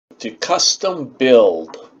To custom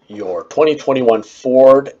build your 2021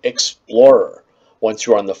 Ford Explorer. Once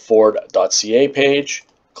you're on the Ford.ca page,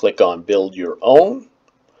 click on Build Your Own.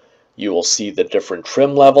 You will see the different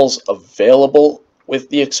trim levels available with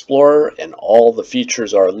the Explorer, and all the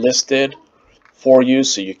features are listed for you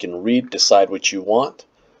so you can decide what you want.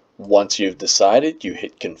 Once you've decided, you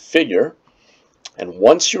hit Configure, and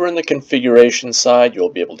once you're in the configuration side, you'll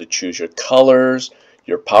be able to choose your colors,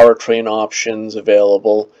 your powertrain options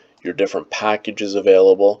available, your different packages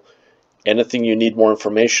available. Anything you need more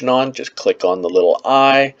information on, just click on the little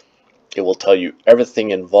eye. It will tell you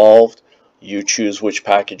everything involved. You choose which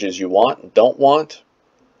packages you want and don't want.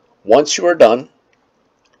 Once you are done,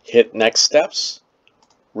 hit Next Steps,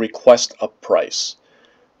 request a price.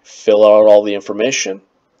 Fill out all the information.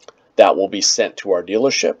 That will be sent to our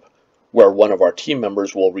dealership, where one of our team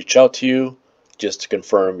members will reach out to you just to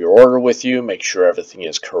confirm your order with you, make sure everything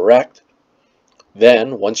is correct.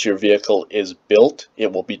 Then, once your vehicle is built,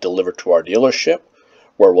 it will be delivered to our dealership,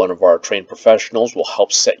 where one of our trained professionals will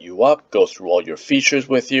help set you up, go through all your features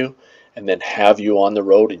with you, and then have you on the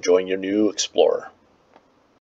road enjoying your new Explorer.